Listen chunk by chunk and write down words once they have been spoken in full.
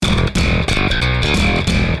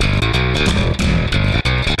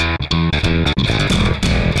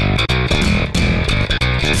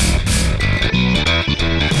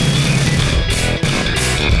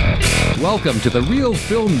Welcome to the Real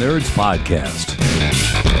Film Nerds Podcast.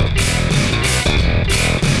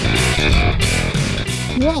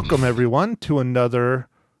 Welcome, everyone, to another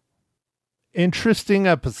interesting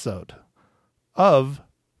episode of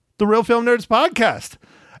the Real Film Nerds Podcast.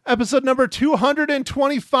 Episode number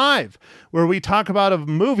 225, where we talk about a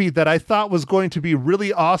movie that I thought was going to be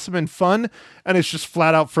really awesome and fun, and it's just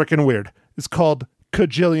flat out freaking weird. It's called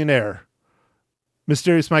Kajillionaire.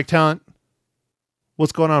 Mysterious Mike Talent,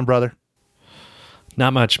 what's going on, brother?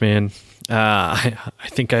 Not much, man. I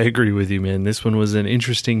think I agree with you, man. This one was an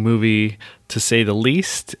interesting movie, to say the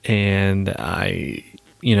least, and we're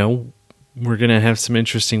going to have some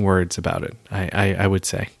interesting words about it, I would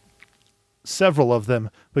say. Several of them,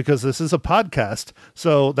 because this is a podcast,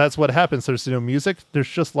 so that's what happens. There's no music, there's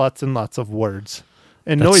just lots and lots of words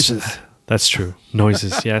and noises. That's true.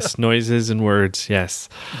 Noises, yes. Noises and words, yes.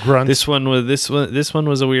 Grunts. This one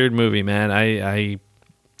was a weird movie, man.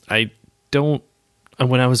 I don't.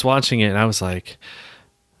 When I was watching it, I was like,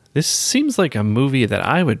 this seems like a movie that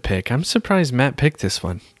I would pick. I'm surprised Matt picked this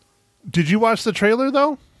one. Did you watch the trailer,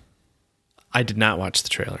 though? I did not watch the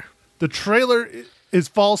trailer. The trailer is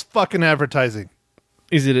false fucking advertising.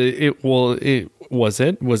 Was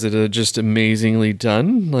it just amazingly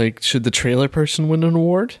done? Like, should the trailer person win an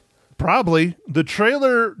award? Probably. The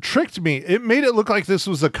trailer tricked me. It made it look like this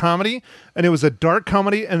was a comedy, and it was a dark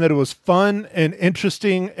comedy, and that it was fun and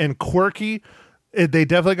interesting and quirky. They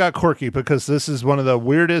definitely got quirky, because this is one of the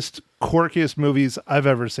weirdest, quirkiest movies I've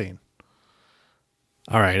ever seen.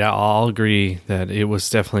 All right, I'll agree that it was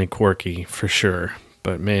definitely quirky for sure.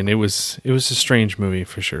 But man, it was a strange movie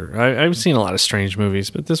for sure. I've seen a lot of strange movies,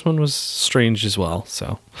 but this one was strange as well.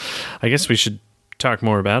 So I guess we should talk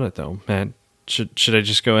more about it, though, Matt. Should I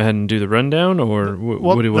just go ahead and do the rundown, or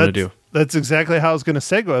what do you want to do? That's exactly how I was going to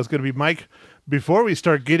segue. I was going to be, Mike, before we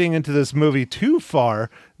start getting into this movie too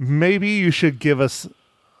far, maybe you should give us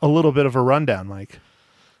a little bit of a rundown, Mike.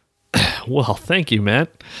 Well, thank you, Matt.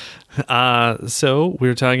 So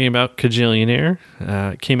we're talking about Kajillionaire.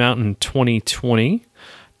 It came out in 2020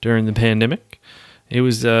 during the pandemic. It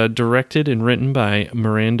was directed and written by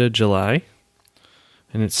Miranda July,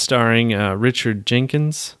 and it's starring Richard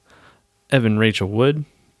Jenkins, Evan Rachel Wood,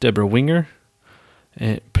 Deborah Winger,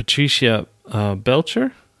 and Patricia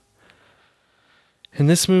Belcher. And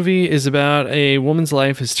this movie is about a woman's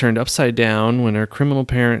life is turned upside down when her criminal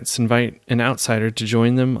parents invite an outsider to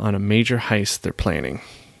join them on a major heist they're planning.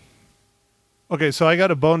 Okay, so I got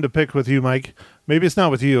a bone to pick with you, Mike. Maybe it's not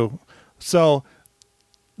with you. So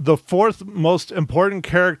the fourth most important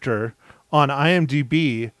character on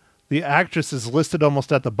IMDb, the actress is listed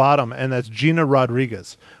almost at the bottom, and that's Gina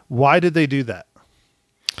Rodriguez. Why did they do that?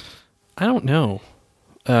 I don't know.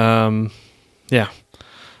 Yeah.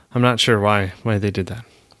 I'm not sure why they did that.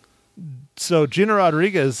 So Gina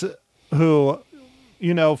Rodriguez, who,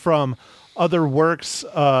 from other works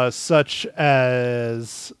such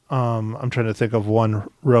as, I'm trying to think of one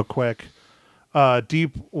real quick,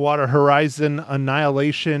 Deepwater Horizon,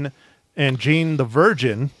 Annihilation, and Jane the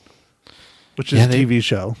Virgin, which is a TV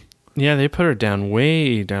show. Yeah, they put her down,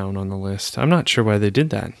 way down on the list. I'm not sure why they did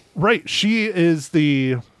that. Right. She is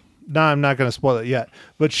No, I'm not going to spoil it yet,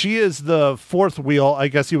 but she is the fourth wheel, I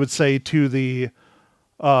guess you would say, to the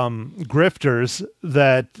grifters,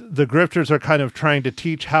 that the grifters are kind of trying to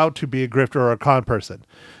teach how to be a grifter or a con person.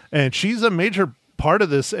 And she's a major part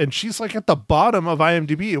of this, and she's like at the bottom of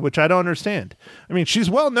IMDb, which I don't understand. I mean, she's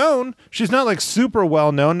well known. She's not like super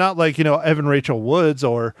well known, not like, Evan Rachel Woods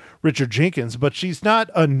or Richard Jenkins, but she's not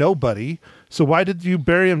a nobody. So why did you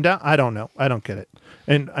bury him down? I don't know. I don't get it.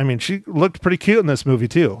 And I mean, she looked pretty cute in this movie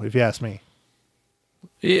too, if you ask me.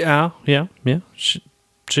 Yeah. She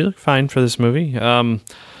looked fine for this movie.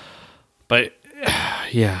 But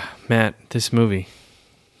yeah, Matt, this movie.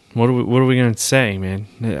 What are we going to say, man?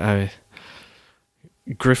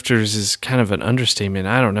 Grifters is kind of an understatement.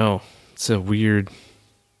 I don't know. It's a weird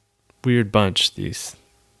bunch. This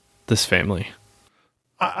family.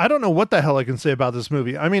 I don't know what the hell I can say about this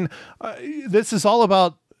movie. I mean, this is all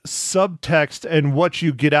about subtext and what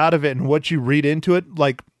you get out of it and what you read into it,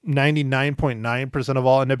 like 99.9% of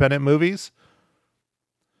all independent movies.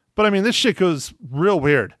 But I mean, this shit goes real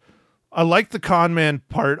weird. I like the con man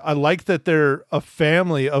part. I like that they're a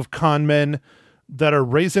family of con men that are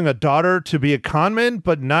raising a daughter to be a con man,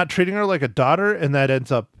 but not treating her like a daughter. And that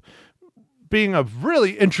ends up being a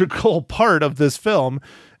really integral part of this film.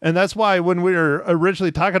 And that's why when we were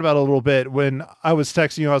originally talking about it a little bit, when I was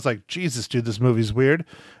texting you, I was like, Jesus, dude, this movie's weird.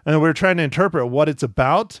 And we were trying to interpret what it's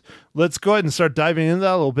about. Let's go ahead and start diving into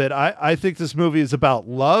that a little bit. I think this movie is about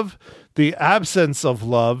love, the absence of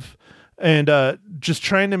love, and just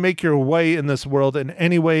trying to make your way in this world in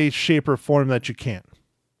any way, shape, or form that you can.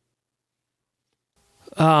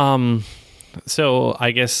 So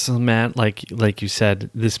I guess, Matt, like you said,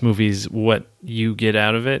 this movie's what you get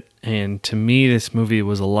out of it, and to me, this movie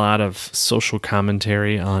was a lot of social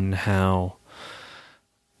commentary on how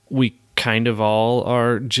we kind of all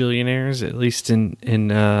are jillionaires, at least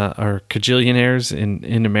in our cajillionaires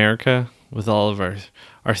in America, with all of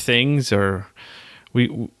our things, or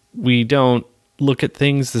we don't look at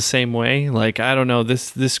things the same way. Like, I don't know,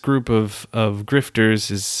 this group of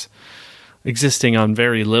grifters is existing on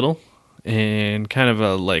very little, and kind of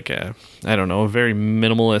a very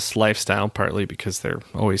minimalist lifestyle, partly because they're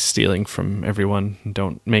always stealing from everyone and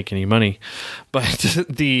don't make any money. But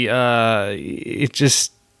it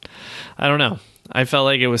just, I don't know. I felt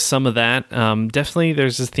like it was some of that. Definitely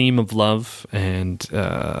there's a theme of love and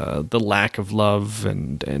the lack of love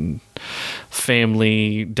and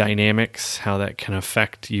family dynamics, how that can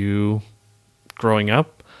affect you growing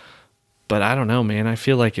up. But I don't know, man. I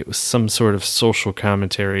feel like it was some sort of social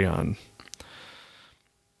commentary on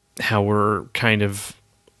how we're kind of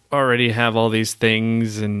already have all these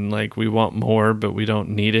things and like we want more, but we don't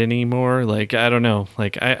need any more. Like, I don't know.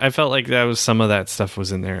 Like, I felt like that was some of that stuff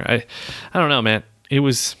was in there. I don't know, man.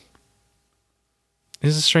 It's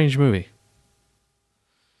a strange movie.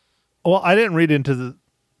 Well, I didn't read into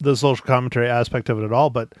the social commentary aspect of it at all,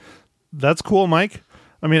 but that's cool, Mike.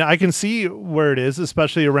 I mean, I can see where it is,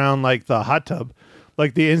 especially around like the hot tub.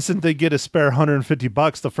 Like, the instant they get a spare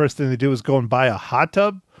 $150, the first thing they do is go and buy a hot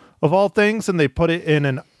tub of all things, and they put it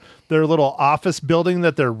in their little office building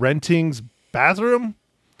that they're renting's bathroom.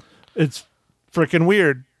 It's freaking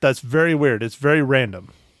weird. That's very weird. It's very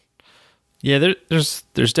random. Yeah, there's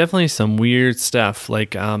definitely some weird stuff.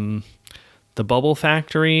 Like, the bubble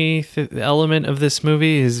factory element of this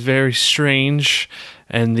movie is very strange,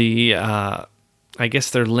 and the I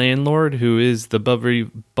guess their landlord, who is the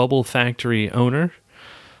bubble factory owner.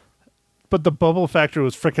 But the bubble factory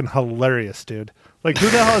was freaking hilarious, dude. Like, who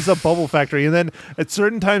the hell is a bubble factory? And then at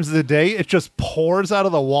certain times of the day, it just pours out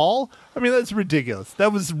of the wall. I mean, that's ridiculous.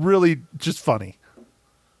 That was really just funny.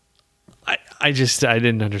 I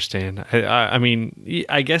didn't understand. I mean,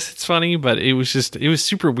 I guess it's funny, but it was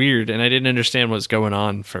super weird, and I didn't understand what's going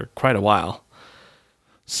on for quite a while.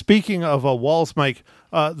 Speaking of walls, Mike,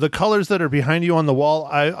 the colors that are behind you on the wall,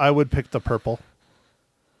 I would pick the purple.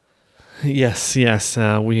 Yes.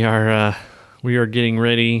 We are getting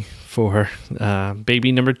ready for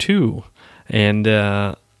baby number 2, and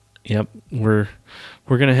yep, we're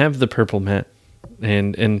gonna have the purple, Matt,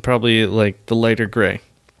 and probably like the lighter gray.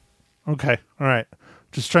 Okay, all right.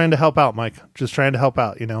 Just trying to help out, Mike. Just trying to help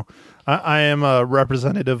out. You know, I am a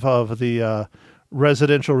representative of the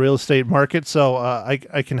residential real estate market, so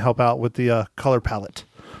I can help out with the color palette.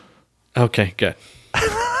 Okay, good.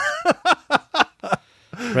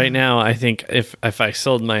 Right now, I think if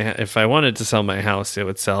I wanted to sell my house, it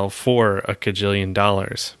would sell for $1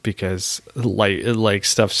 kajillion because like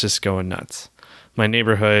stuff's just going nuts. My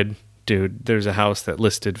neighborhood, dude, there's a house that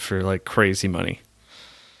listed for like crazy money.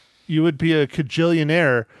 You would be a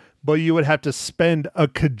kajillionaire, but you would have to spend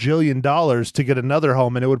 $1 kajillion to get another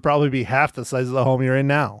home, and it would probably be half the size of the home you're in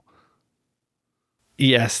now.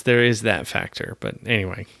 Yes, there is that factor, but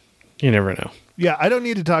anyway, you never know. Yeah, I don't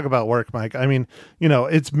need to talk about work, Mike. I mean, you know,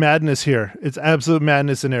 it's madness here. It's absolute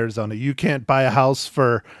madness in Arizona. You can't buy a house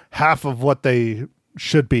for half of what they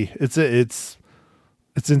should be. It's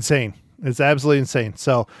insane. It's absolutely insane.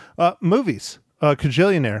 So, movies,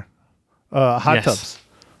 kajillionaire, hot tubs,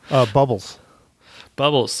 bubbles.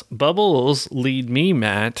 Bubbles lead me,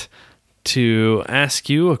 Matt, to ask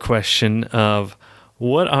you a question of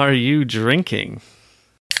what are you drinking?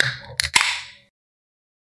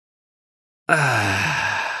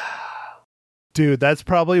 Dude, that's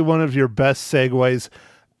probably one of your best segues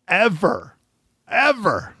ever.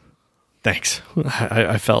 Thanks.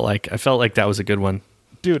 I felt like that was a good one.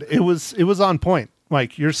 Dude, it was on point.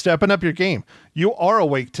 Mike, you're stepping up your game. You are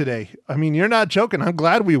awake today. I mean, you're not joking. I'm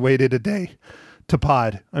glad we waited a day to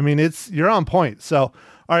pod. I mean, you're on point. So,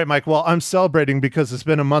 all right, Mike. Well, I'm celebrating because it's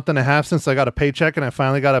been a month and a half since I got a paycheck, and I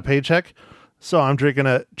finally got a paycheck. So I'm drinking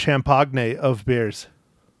a Champagne of beers.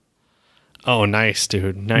 Oh, nice,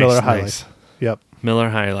 dude. Nice. Miller High Life. Yep. Miller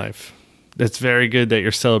High Life. That's very good that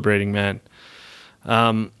you're celebrating, Matt.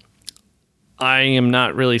 I am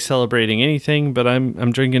not really celebrating anything, but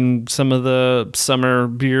I'm drinking some of the summer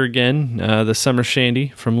beer again, the summer shandy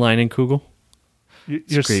from Line & Kugel.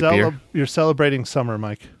 You're celebrating summer,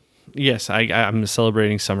 Mike. Yes, I'm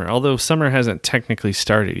celebrating summer. Although summer hasn't technically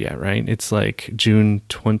started yet, right? It's like June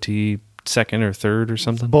 22nd or 3rd or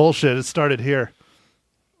something. Bullshit. It started here.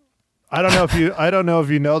 I don't know if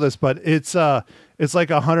you know this, but it's like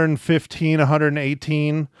 115,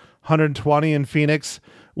 118, 120 in Phoenix.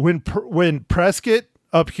 When Prescott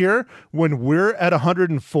up here, when we're at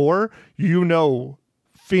 104,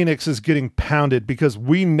 Phoenix is getting pounded because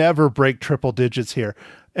we never break triple digits here.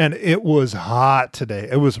 And it was hot today.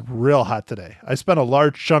 It was real hot today. I spent a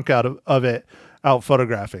large chunk of it out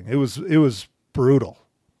photographing. It was brutal.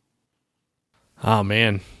 Oh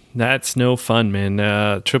man, that's no fun,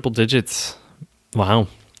 man. Triple digits. Wow.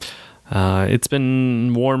 It's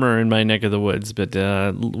been warmer in my neck of the woods, but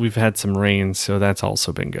we've had some rain, so that's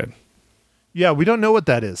also been good. Yeah, we don't know what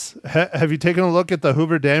that is. Have you taken a look at the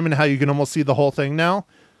Hoover Dam and how you can almost see the whole thing now?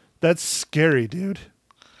 That's scary, dude.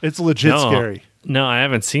 It's legit scary. No, I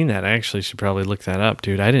haven't seen that. I actually should probably look that up,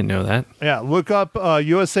 dude. I didn't know that. Yeah, look up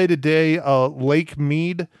USA Today, Lake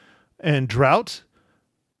Mead and drought.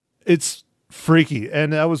 It's freaky.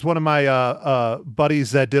 And that was one of my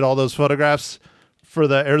buddies that did all those photographs for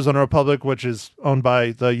the Arizona Republic, which is owned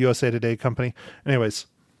by the USA Today company. Anyways,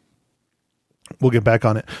 we'll get back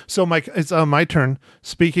on it. So, Mike, it's my turn.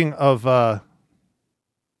 Speaking of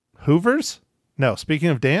Hoovers? No. Speaking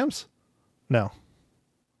of dams? No.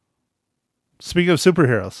 Speaking of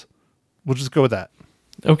superheroes, we'll just go with that.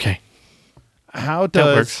 Okay. How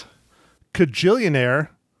does Kajillionaire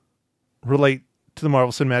relate to the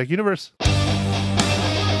Marvel Cinematic Universe?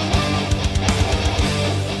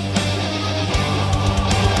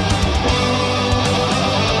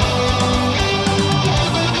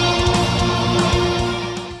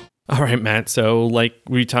 All right, Matt. So like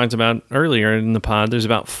we talked about earlier in the pod, there's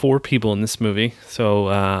about 4 people in this movie.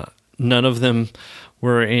 So none of them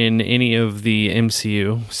were in any of the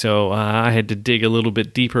MCU. So I had to dig a little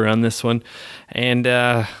bit deeper on this one. And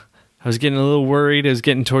I was getting a little worried. I was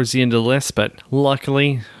getting towards the end of the list. But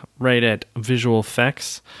luckily, right at Visual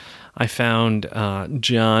Effects, I found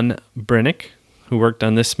John Brennick, who worked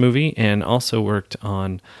on this movie and also worked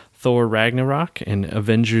on Thor Ragnarok and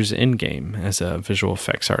Avengers Endgame as a visual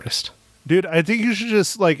effects artist. Dude, I think you should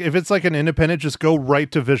just, like, if it's like an independent, just go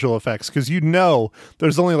right to visual effects, because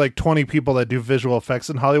there's only like 20 people that do visual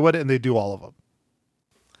effects in Hollywood, and they do all of them.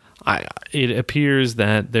 It appears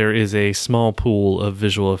that there is a small pool of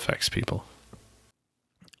visual effects people.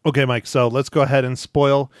 Okay, Mike, so let's go ahead and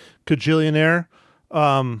spoil Kajillionaire.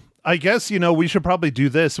 I guess, we should probably do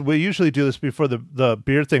this. We usually do this before the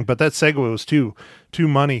beer thing, but that segue was too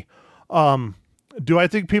money. Do I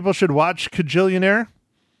think people should watch Kajillionaire?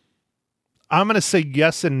 I'm going to say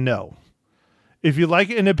yes and no. If you like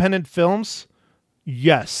independent films,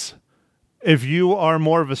 yes. If you are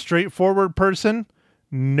more of a straightforward person,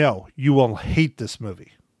 no. You will hate this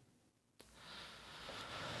movie.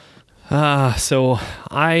 So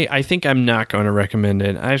I think I'm not going to recommend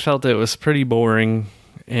it. I felt it was pretty boring.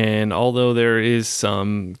 And although there is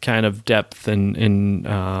some kind of depth and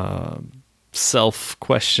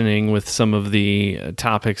self-questioning with some of the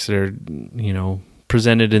topics that are,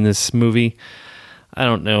 presented in this movie, I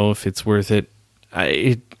don't know if it's worth it.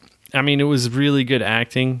 I mean, it was really good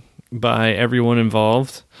acting by everyone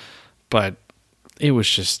involved, but it was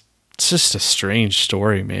just a strange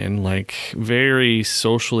story, man. Like, very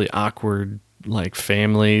socially awkward, like,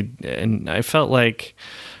 family. And I felt like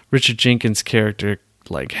Richard Jenkins' character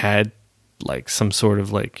had some sort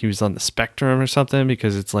of he was on the spectrum or something,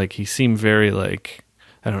 because it's like he seemed very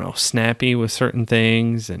I don't know, snappy with certain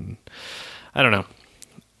things, and I don't know.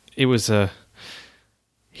 It was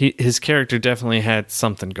his character definitely had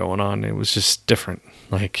something going on. It was just different,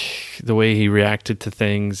 the way he reacted to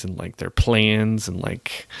things and their plans, and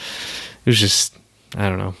it was just, I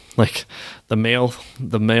don't know, the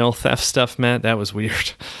mail theft stuff, Matt. That was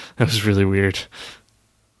weird. That was really weird.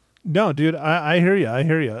 No, dude, I hear you. I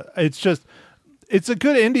hear you. It's just, it's a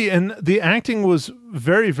good indie, and the acting was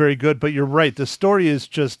very, very good, but you're right. The story is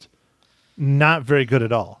just not very good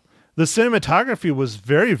at all. The cinematography was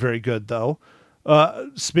very, very good, though.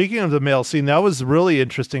 Speaking of the male scene, that was really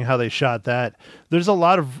interesting how they shot that. There's a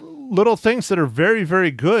lot of little things that are very,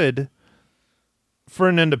 very good for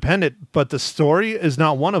an independent, but the story is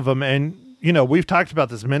not one of them. And, we've talked about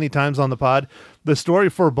this many times on the pod. The story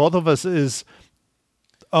for both of us is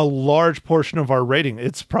a large portion of our rating.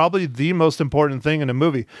 It's probably the most important thing in a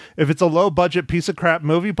movie. If it's a low budget piece of crap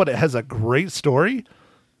movie, but it has a great story,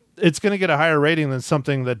 it's going to get a higher rating than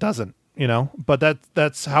something that doesn't, but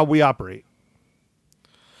that's how we operate.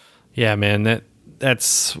 Yeah, man,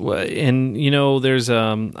 that's, and there's,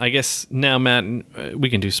 I guess now, Matt, we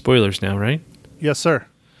can do spoilers now, right? Yes, sir.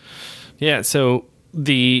 Yeah. So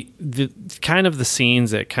the kind of the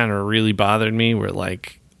scenes that kind of really bothered me were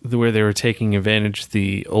where they were taking advantage of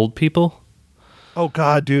the old people. Oh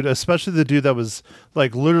God, dude! Especially the dude that was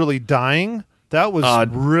like literally dying. That was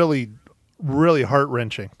really, really heart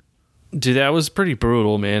wrenching. Dude, that was pretty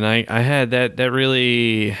brutal, man. I had that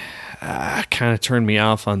really kind of turned me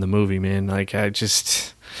off on the movie, man. Like I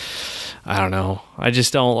don't know. I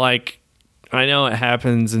just don't like. I know it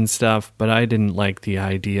happens and stuff, but I didn't like the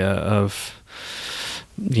idea of,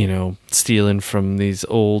 stealing from these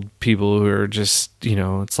old people who are just,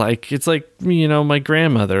 it's like my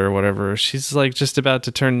grandmother or whatever. She's like just about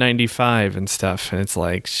to turn 95 and stuff, and it's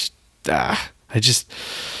like, I just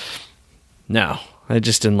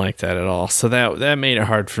didn't like that at all. So that made it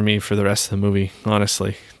hard for me for the rest of the movie,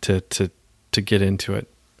 honestly, to get into it.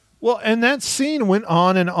 Well, and that scene went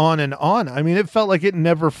on and on and on. I mean, it felt like it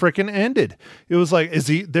never freaking ended. It was like, is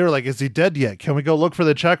he dead yet? Can we go look for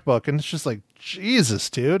the checkbook? And it's just like, Jesus,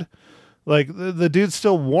 dude. Like the dude's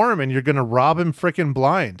still warm and you're going to rob him freaking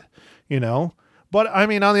blind, But I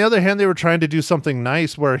mean, on the other hand, they were trying to do something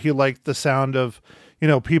nice where he liked the sound of,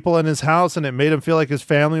 people in his house and it made him feel like his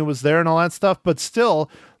family was there and all that stuff. But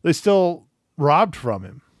still, they still robbed from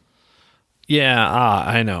him. Yeah,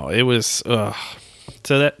 I know. It was...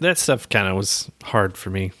 So that stuff kind of was hard for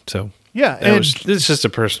me. So yeah, it's just a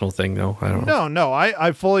personal thing, though. I don't know. No,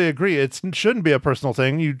 I fully agree. It shouldn't be a personal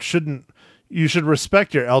thing. You should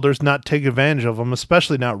respect your elders, not take advantage of them,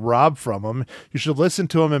 especially not rob from them. You should listen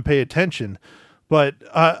to them and pay attention. But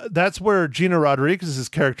that's where Gina Rodriguez's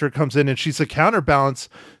character comes in, and she's a counterbalance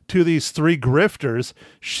to these three grifters.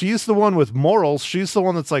 She's the one with morals. She's the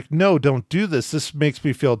one that's like, no, don't do this. This makes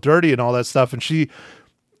me feel dirty and all that stuff. And she,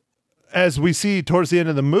 as we see towards the end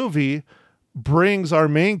of the movie, brings our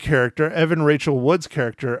main character, Evan Rachel Wood's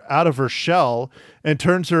character, out of her shell and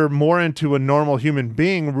turns her more into a normal human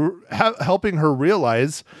being, helping her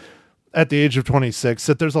realize at the age of 26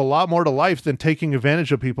 that there's a lot more to life than taking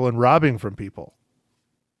advantage of people and robbing from people.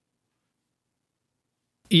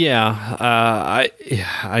 Yeah,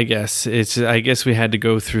 I guess I guess we had to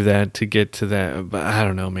go through that to get to that, but I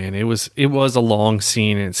don't know, man. It was a long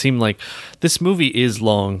scene, and it seemed like this movie is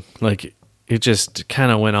long. Like it just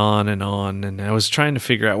kind of went on, and I was trying to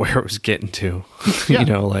figure out where it was getting to. Yeah.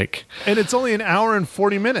 And it's only an hour and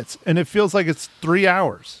 40 minutes, and it feels like it's 3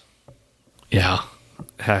 hours. Yeah,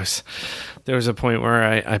 there was a point where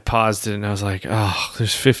I paused it, and I was like, oh,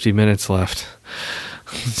 there's 50 minutes left.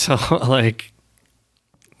 So like.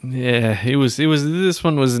 Yeah, it was. This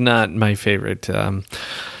one was not my favorite. And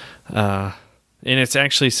it's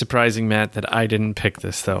actually surprising, Matt, that I didn't pick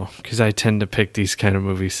this though, because I tend to pick these kind of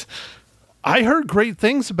movies. I heard great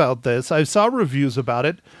things about this. I saw reviews about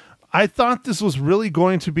it. I thought this was really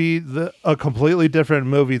going to be a completely different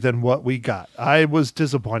movie than what we got. I was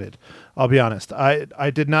disappointed. I'll be honest. I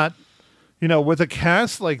did not, with a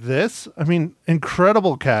cast like this. I mean,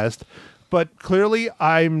 incredible cast, but clearly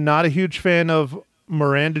I'm not a huge fan of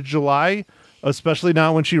Miranda July, especially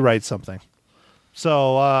not when she writes something.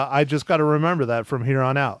 So I just got to remember that from here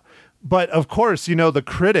on out. But of course, the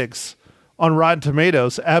critics on Rotten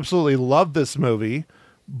Tomatoes absolutely love this movie,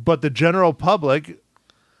 but the general public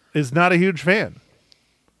is not a huge fan.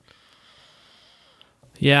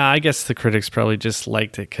 Yeah, I guess the critics probably just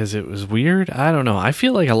liked it because it was weird. I don't know. I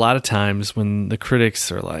feel like a lot of times when the critics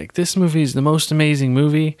are like, this movie is the most amazing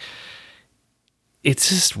movie, it's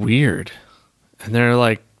just weird. And they're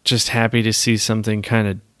like just happy to see something kind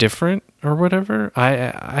of different or whatever.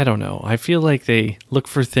 I don't know. I feel like they look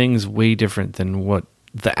for things way different than what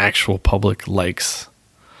the actual public likes.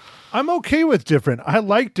 I'm okay with different. I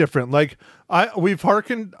like different. Like I have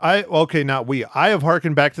hearkened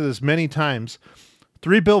back to this many times.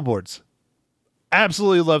 3 Billboards.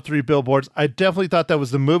 Absolutely love 3 Billboards. I definitely thought that was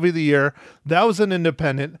the movie of the year. That was an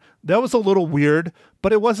independent. That was a little weird,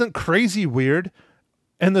 but it wasn't crazy weird.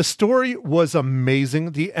 And the story was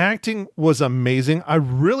amazing. The acting was amazing. I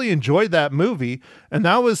really enjoyed that movie. And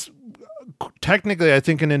that was technically, I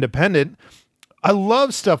think, an independent. I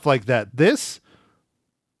love stuff like that.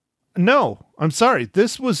 No, I'm sorry.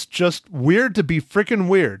 This was just weird to be freaking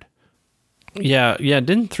weird. Yeah.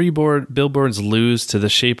 Didn't 3 Billboards lose to The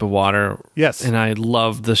Shape of Water? Yes. And I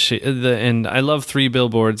love and I love 3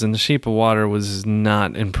 Billboards, and The Shape of Water was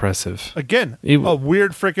not impressive. Again, a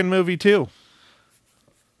weird freaking movie too.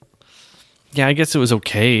 Yeah, I guess it was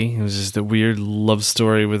okay. It was just a weird love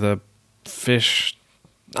story with a fish.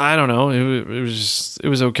 I don't know. It was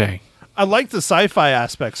okay. I liked the sci-fi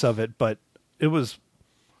aspects of it, but it was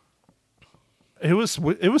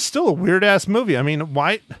still a weird ass movie. I mean,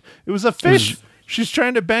 why? It was a fish. She's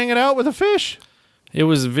trying to bang it out with a fish. It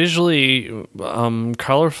was visually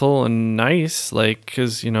colorful and nice, like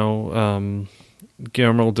because Guillermo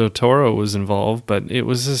del Toro was involved, but it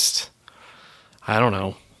was just, I don't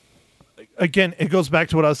know. again, it goes back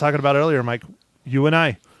to what I was talking about earlier, Mike. You and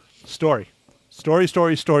I, story. Story,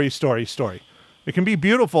 story, story, story, story. It can be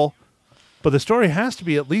beautiful, but the story has to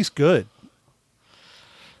be at least good.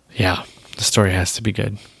 Yeah, the story has to be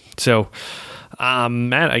good. So,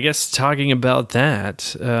 Matt, I guess talking about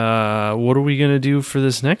that, what are we going to do for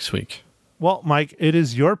this next week? Well, Mike, it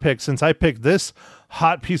is your pick since I picked this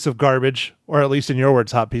hot piece of garbage, or at least in your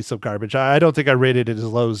words, hot piece of garbage. I don't think I rated it as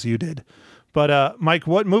low as you did. But, Mike,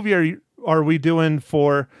 what movie are we doing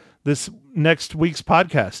for this next week's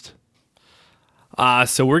podcast?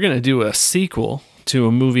 So we're going to do a sequel to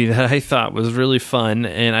a movie that I thought was really fun,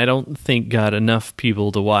 and I don't think got enough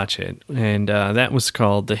people to watch it. And that was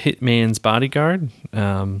called The Hitman's Bodyguard,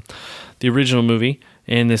 the original movie.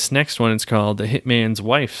 And this next one is called The Hitman's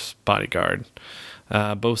Wife's Bodyguard,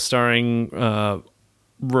 both starring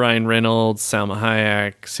Ryan Reynolds, Salma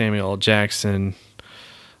Hayek, Samuel L. Jackson.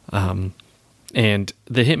 And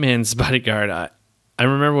The Hitman's Bodyguard, I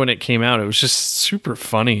remember when it came out, it was just super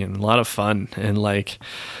funny and a lot of fun. And like,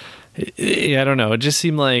 I don't know, it just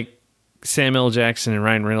seemed like Samuel L. Jackson and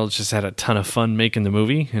Ryan Reynolds just had a ton of fun making the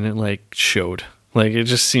movie, and it like showed. Like, it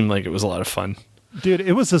just seemed like it was a lot of fun. Dude,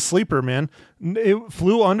 it was a sleeper, man. It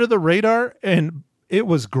flew under the radar, and it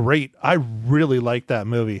was great. I really liked that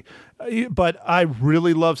movie. But I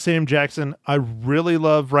really love Sam Jackson. I really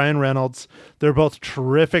love Ryan Reynolds. They're both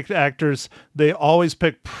terrific actors. They always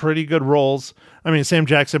pick pretty good roles. I mean, Sam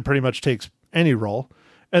Jackson pretty much takes any role.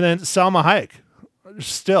 And then Salma Hayek,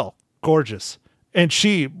 still gorgeous. And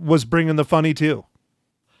she was bringing the funny too.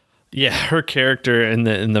 Yeah, her character in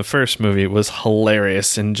the first movie was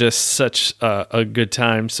hilarious and just such a good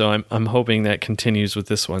time. So I'm hoping that continues with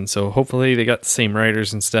this one. So hopefully they got the same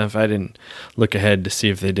writers and stuff. I didn't look ahead to see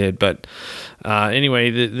if they did, but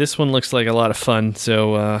anyway, this one looks like a lot of fun.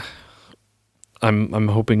 So I'm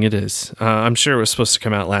hoping it is. I'm sure it was supposed to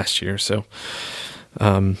come out last year. So,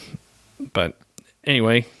 but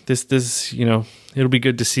anyway, this it'll be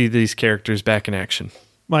good to see these characters back in action.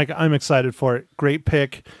 Mike, I'm excited for it. Great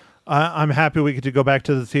pick. I'm happy we get to go back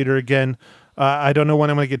to the theater again. I don't know when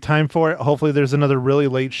I'm going to get time for it. Hopefully there's another really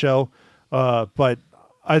late show. But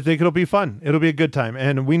I think it'll be fun. It'll be a good time.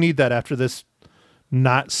 And we need that after this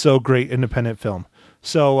not so great independent film.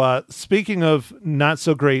 So speaking of not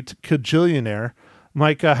so great Kajillionaire,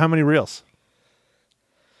 Mike, how many reels?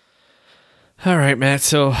 All right, Matt.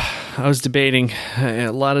 So I was debating,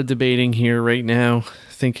 a lot of debating here right now,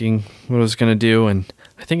 thinking what I was going to do. And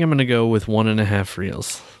I think I'm going to go with 1.5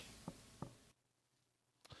 reels.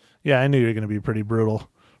 Yeah, I knew you were going to be pretty brutal.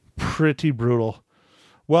 Pretty brutal.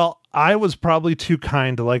 Well, I was probably too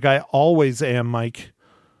kind, like I always am, Mike.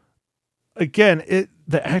 Again,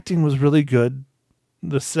 the acting was really good.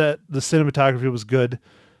 The cinematography was good.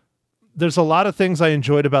 There's a lot of things I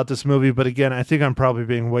enjoyed about this movie, but again, I think I'm probably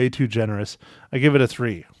being way too generous. I give it a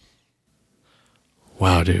 3.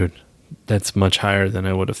 Wow, dude. That's much higher than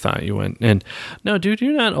I would have thought you went. And no, dude,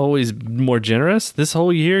 you're not always more generous. This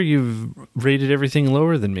whole year, you've rated everything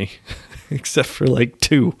lower than me, except for like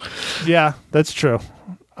 2. Yeah, that's true.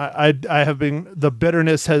 I have been, the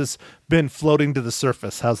bitterness has been floating to the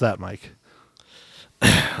surface. How's that, Mike?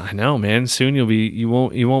 I know, man. Soon you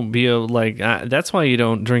won't be like, that's why you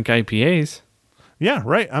don't drink IPAs. Yeah,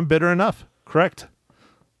 right. I'm bitter enough. Correct.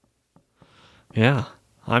 Yeah.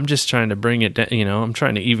 I'm just trying to bring it down, I'm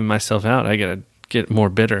trying to even myself out. I got to get more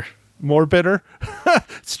bitter. More bitter?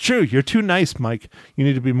 It's true. You're too nice, Mike. You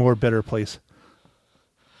need to be more bitter, please.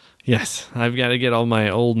 Yes. I've got to get all my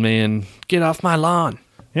old man, get off my lawn.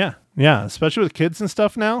 Yeah. Yeah. Especially with kids and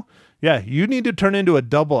stuff now. Yeah. You need to turn into a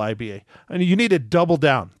double IPA. And you need to double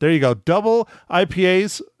down. There you go. Double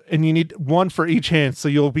IPAs. And you need one for each hand, so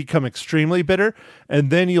you'll become extremely bitter.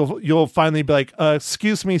 And then you'll finally be like,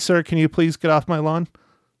 excuse me, sir, can you please get off my lawn?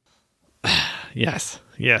 Yes.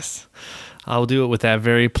 I'll do it with that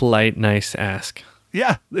very polite, nice ask.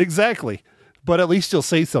 Yeah, exactly. But at least you'll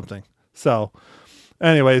say something. So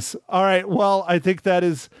anyways, all right. Well, I think that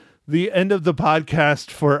is the end of the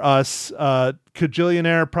podcast for us.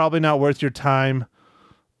 Kajillionaire, probably not worth your time.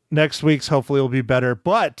 Next week's hopefully will be better.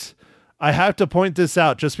 But I have to point this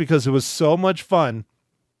out just because it was so much fun.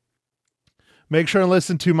 Make sure and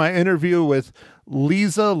listen to my interview with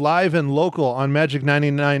Lisa live and local on Magic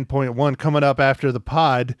 99.1 coming up after the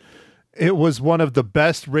pod. It was one of the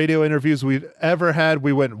best radio interviews we've ever had.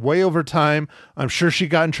 We went way over time. I'm sure she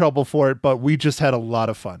got in trouble for it, but we just had a lot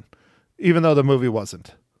of fun, even though the movie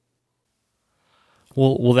wasn't.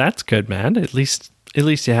 Well, that's good, man. At least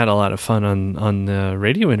you had a lot of fun on the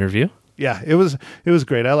radio interview. Yeah, it was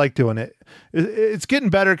great. I like doing it. It's getting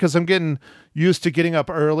better because I'm getting used to getting up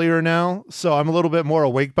earlier now, so I'm a little bit more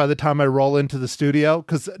awake by the time I roll into the studio.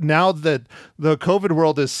 Because now that the COVID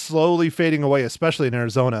world is slowly fading away, especially in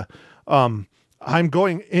Arizona, I'm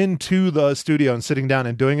going into the studio and sitting down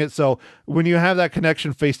and doing it. So when you have that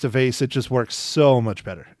connection face to face, it just works so much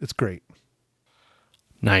better. It's great.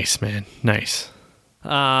 Nice, man. Nice.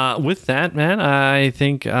 With that, man, I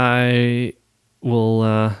think I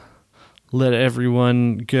will let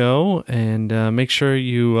everyone go, and make sure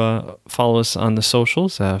you follow us on the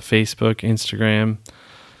socials, Facebook, Instagram,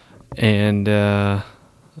 and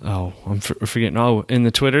I'm forgetting. In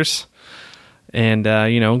the Twitters, and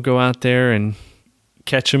go out there and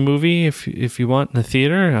catch a movie if you want in the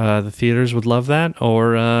theater. The theaters would love that,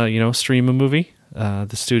 or stream a movie.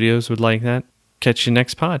 The studios would like that. Catch you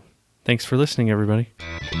next pod. Thanks for listening, everybody.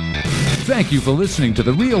 Thank you for listening to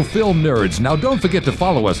The Real Film Nerds. Now, don't forget to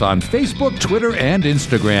follow us on Facebook, Twitter, and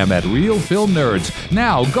Instagram at Real Film Nerds.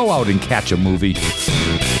 Now, go out and catch a movie.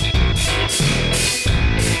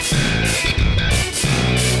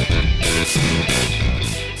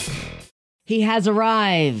 He has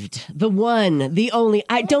arrived. The one, the only.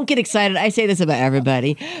 I don't get excited. I say this about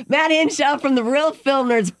everybody. Matt Hinshaw from the Real Film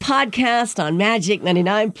Nerds podcast on Magic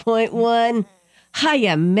 99.1.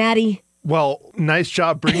 Hiya, Matty. Well, nice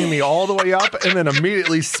job bringing me all the way up and then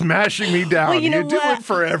immediately smashing me down. Well, you do it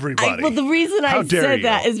for everybody. The reason I said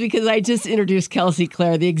that is because I just introduced Kelsey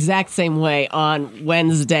Clare the exact same way on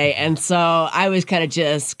Wednesday. And so I was kind of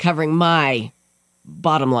just covering my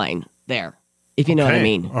bottom line there, if you know what I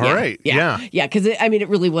mean. All right. Yeah. Yeah, because it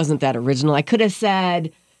really wasn't that original. I could have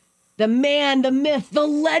said the man, the myth, the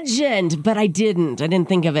legend, but I didn't. I didn't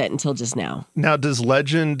think of it until just now. Now, does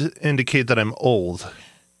legend indicate that I'm old?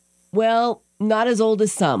 Well, not as old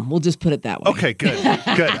as some. We'll just put it that way. Okay, good.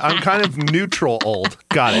 Good. I'm kind of neutral old.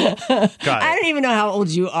 Got it. I don't even know how old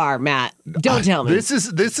you are, Matt. Don't tell me. This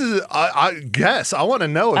is. I guess. I want to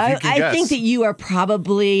know if you can guess. I think that you are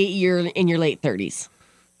probably in your late 30s.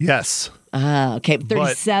 Yes. Okay,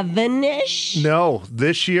 37-ish. No,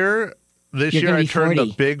 this year I turned 40. a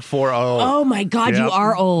big 40. Oh my God, Yep. you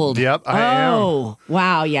are old. Yep, I am. Oh,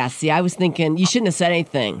 wow. Yeah. See, I was thinking you shouldn't have said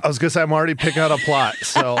anything. I was gonna say I'm already picking out a plot,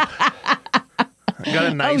 so I got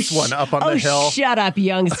a nice one up on the hill. Shut up,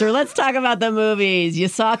 youngster. Let's talk about the movies. You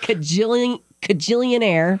saw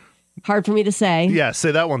Kajillionaire. Hard for me to say. Yeah, say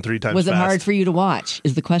that one 3 times. Was it fast. hard for you to watch?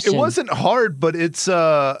 Is the question. It wasn't hard, but it's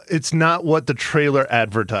not what the trailer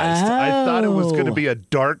advertised. I thought it was going to be a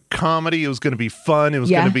dark comedy. It was going to be fun. It was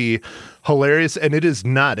going to be hilarious, and it is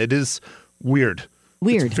not. It is weird.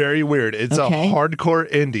 It's very weird. It's a hardcore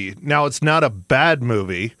indie. Now, it's not a bad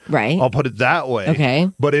movie. Right. I'll put it that way. Okay.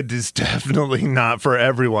 But it is definitely not for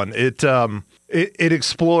everyone. It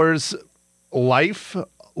explores life,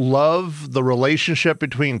 love, the relationship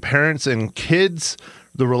between parents and kids,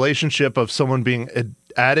 the relationship of someone being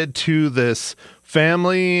added to this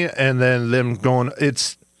family, and then them going.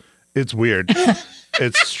 It's weird.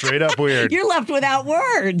 It's straight up weird. You're left without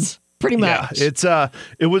words, pretty much. Yeah,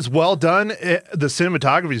 it was well done. The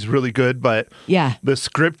cinematography is really good, but the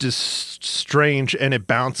script is strange and it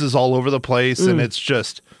bounces all over the place, and it's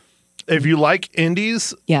just, if you like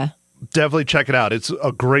indies, definitely check it out. It's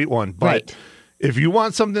a great one, but. If you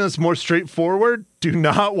want something that's more straightforward, do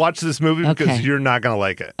not watch this movie because you're not going to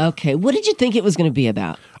like it. Okay. What did you think it was going to be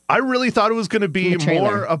about? I really thought it was going to be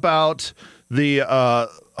more about the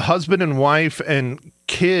husband and wife and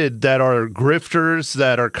kid that are grifters,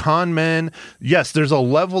 that are con men. Yes, there's a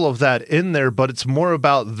level of that in there, but it's more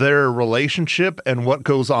about their relationship and what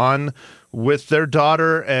goes on with their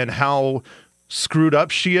daughter and how screwed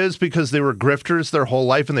up she is because they were grifters their whole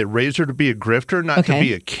life and they raised her to be a grifter, not to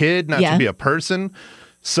be a kid, not to be a person.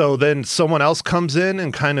 So then someone else comes in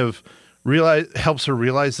and kind of helps her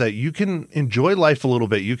realize that you can enjoy life a little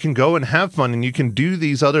bit. You can go and have fun and you can do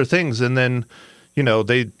these other things. And then,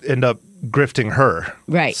 they end up grifting her.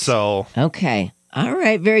 Right. So. Okay. All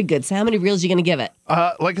right. Very good. So how many reels are you going to give it?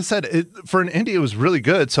 Like I said, for an indie, it was really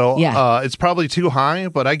good. So it's probably too high,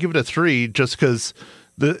 but I give it a 3 just because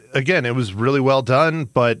again, it was really well done,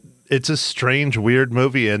 but it's a strange, weird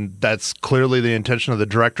movie, and that's clearly the intention of the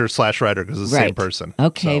director / writer because it's the same person.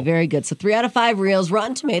 Okay, very good. So 3 out of 5 reels.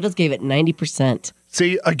 Rotten Tomatoes gave it 90%.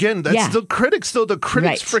 See, again, that's the critics, though. The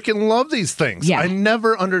critics freaking love these things. Yeah. I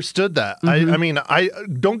never understood that. I mean,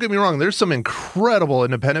 don't get me wrong. There's some incredible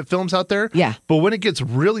independent films out there. Yeah. But when it gets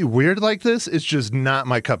really weird like this, it's just not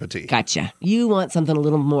my cup of tea. Gotcha. You want something a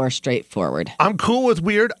little more straightforward. I'm cool with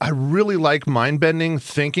weird. I really like mind-bending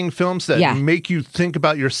thinking films that make you think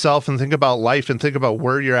about yourself and think about life and think about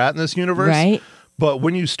where you're at in this universe. Right. But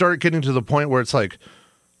when you start getting to the point where it's like,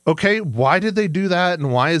 okay, why did they do that?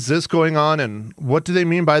 And why is this going on? And what do they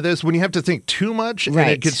mean by this? When you have to think too much and Right.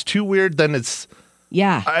 it gets too weird, then it's,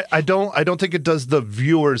 Yeah. I don't think it does the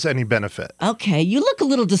viewers any benefit. Okay. You look a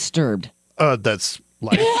little disturbed. That's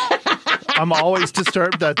life. I'm always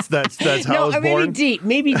disturbed. That's how I was born.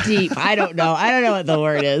 Maybe deep. I don't know. I don't know what the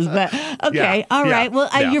word is, but okay. Yeah, All yeah, right. Well,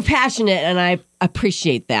 yeah. you're passionate, and I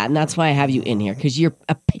appreciate that, and that's why I have you in here because you're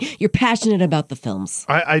passionate about the films.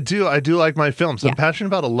 I do like my films. Yeah. I'm passionate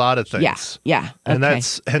about a lot of things. Yeah. And Okay.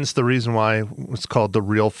 that's hence the reason why it's called the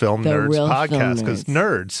Real Film The Nerds Real Film podcast, because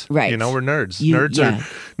nerds, Right. You know, we're nerds. You- nerds yeah.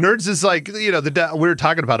 nerds is like, you know, we were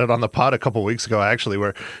talking about it on the pod a couple weeks ago, actually,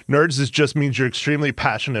 where nerds just means you're extremely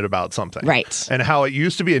passionate about something, Right. And how it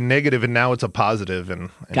used to be a negative and now it's a positive. And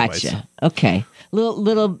anyways, Gotcha. Okay.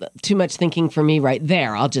 Little too much thinking for me right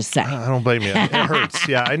there. I'll just say. I don't blame you. It hurts.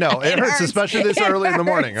 Yeah, I know. It hurts, especially this early in the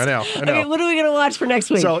morning. I know. Okay, what are we gonna watch for next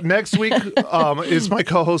week? So next week is my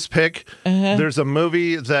co-host pick. Uh-huh. There's a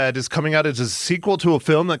movie that is coming out as a sequel to a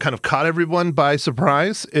film that kind of caught everyone by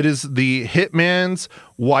surprise. It is The Hitman's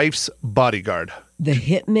Wife's Bodyguard. The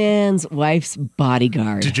Hitman's Wife's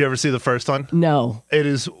Bodyguard. Did you ever see the first one? No. It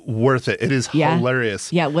is worth it. It is Yeah?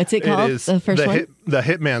 hilarious. Yeah, what's it called, It is the first one? The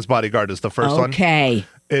Hitman's Bodyguard is the first one. Okay.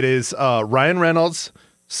 It is Ryan Reynolds,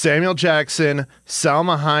 Samuel Jackson,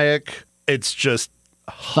 Salma Hayek. It's just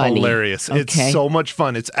Funny. hilarious. Okay. It's so much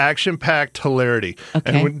fun. It's action-packed hilarity.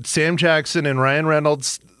 Okay. And when Sam Jackson and Ryan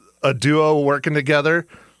Reynolds, a duo working together,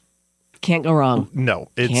 Can't go wrong. no,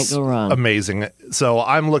 it's Can't go wrong. amazing. So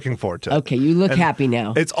I'm looking forward to it. Okay, you look And happy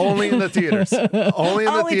now. It's only in the theaters. Only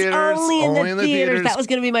in the theaters. It's only in the theaters. That was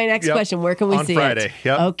going to be my next Yep. question. Where can we on see Friday. it?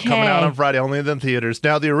 Yep. Okay. Coming out on Friday, only in the theaters.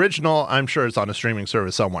 Now, the original, I'm sure it's on a streaming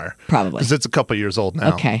service somewhere. Probably. Because it's a couple years old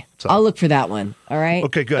now. Okay. So. I'll look for that one. All right.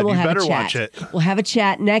 Okay, good. And we'll You have a better chat. watch it. We'll have a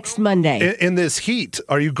chat next Monday. In this heat,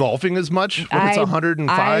 are you golfing as much when it's 105?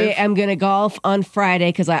 I am going to golf on Friday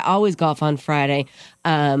because I always golf on Friday.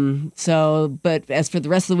 But as for the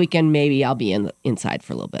rest of the weekend, maybe I'll be inside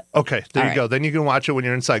for a little bit. Okay, there All you right. go. Then you can watch it when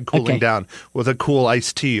you're inside cooling Okay. down with a cool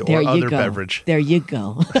iced tea There or you other go. beverage. There you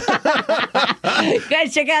go.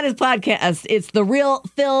 Guys, check out his podcast. It's The Real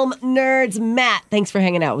Film Nerds. Matt, thanks for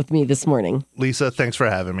hanging out with me this morning. Lisa, thanks for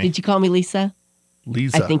having me. Did you call me Lisa?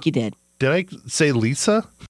 Lisa. I think you did. Did I say Lisa?